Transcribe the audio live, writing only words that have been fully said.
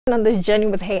on this journey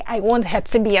with her. I want her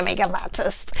to be a makeup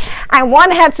artist. I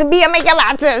want her to be a makeup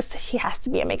artist. She has to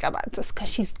be a makeup artist because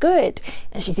she's good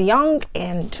and she's young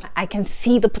and I can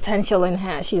see the potential in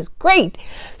her. She's great.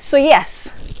 So yes.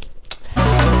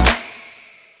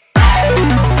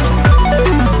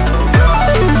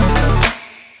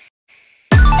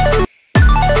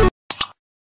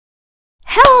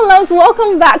 Hello loves,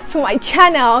 welcome back to my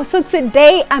channel. So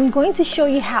today I'm going to show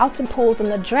you how to pose in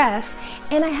a dress,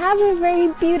 and I have a very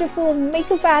beautiful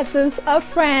makeup artist, a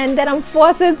friend that I'm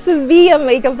forced to be a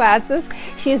makeup artist.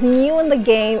 She's new in the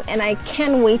game and I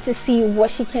can't wait to see what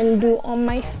she can do on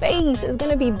my face. It's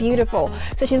gonna be beautiful.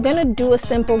 So she's gonna do a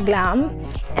simple glam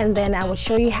and then I will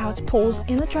show you how to pose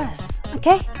in a dress.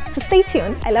 Okay, so stay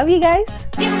tuned. I love you guys.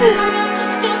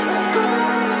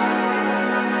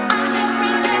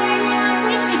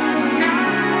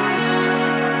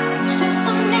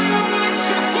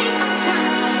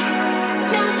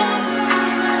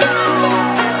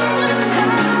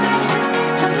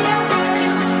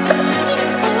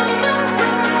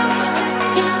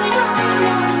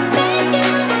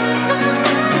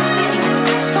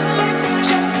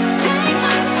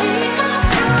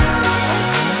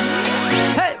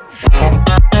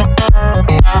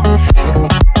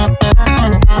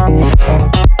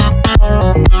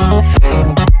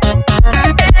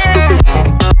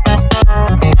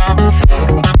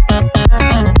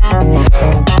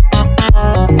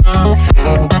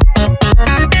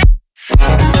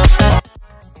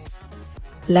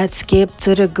 Let's skip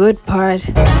to the good part.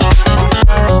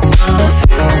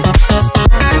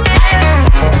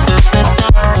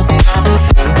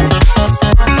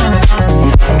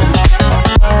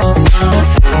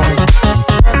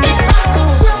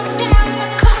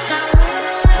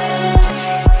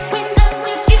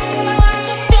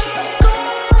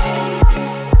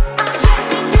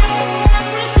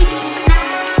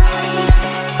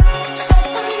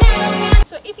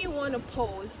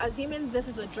 Pose, assuming this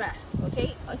is a dress,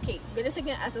 okay, we're just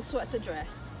taking it as a sweater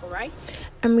dress. All right,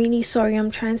 I'm really sorry,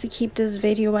 I'm trying to keep this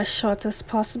video as short as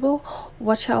possible.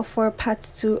 Watch out for part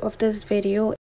 2 of this video.